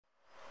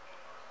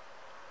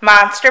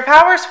Monster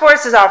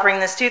Powersports is offering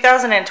this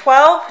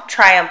 2012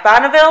 Triumph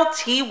Bonneville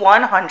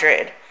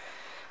T100.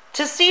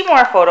 To see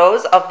more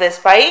photos of this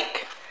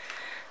bike,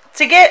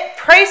 to get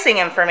pricing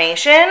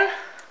information,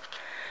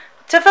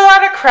 to fill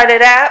out a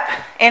credit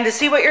app, and to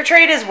see what your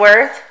trade is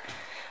worth,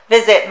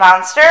 visit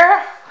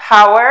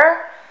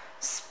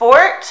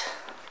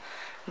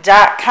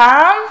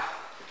monsterpowersport.com.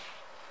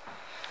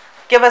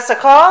 Give us a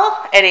call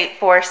at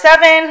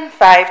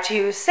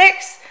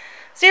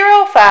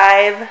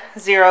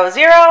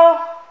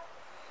 847-526-0500.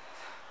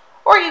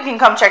 Or you can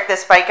come check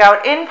this bike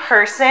out in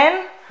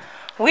person.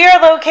 We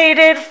are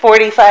located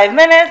 45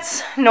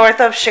 minutes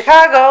north of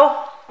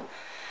Chicago,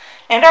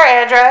 and our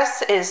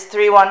address is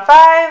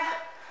 315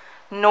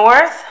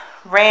 North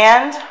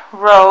Rand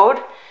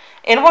Road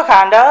in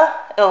Wauconda,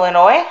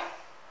 Illinois.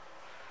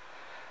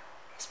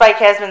 This bike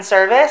has been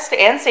serviced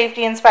and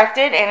safety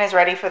inspected and is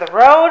ready for the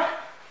road.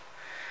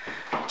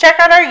 Check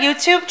out our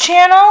YouTube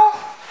channel,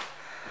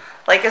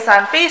 like us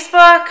on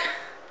Facebook,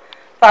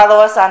 follow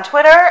us on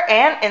Twitter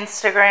and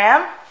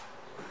Instagram.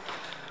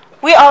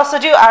 We also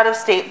do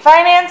out-of-state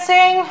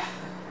financing,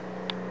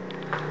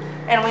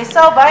 and we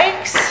sell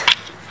bikes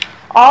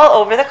all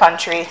over the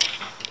country.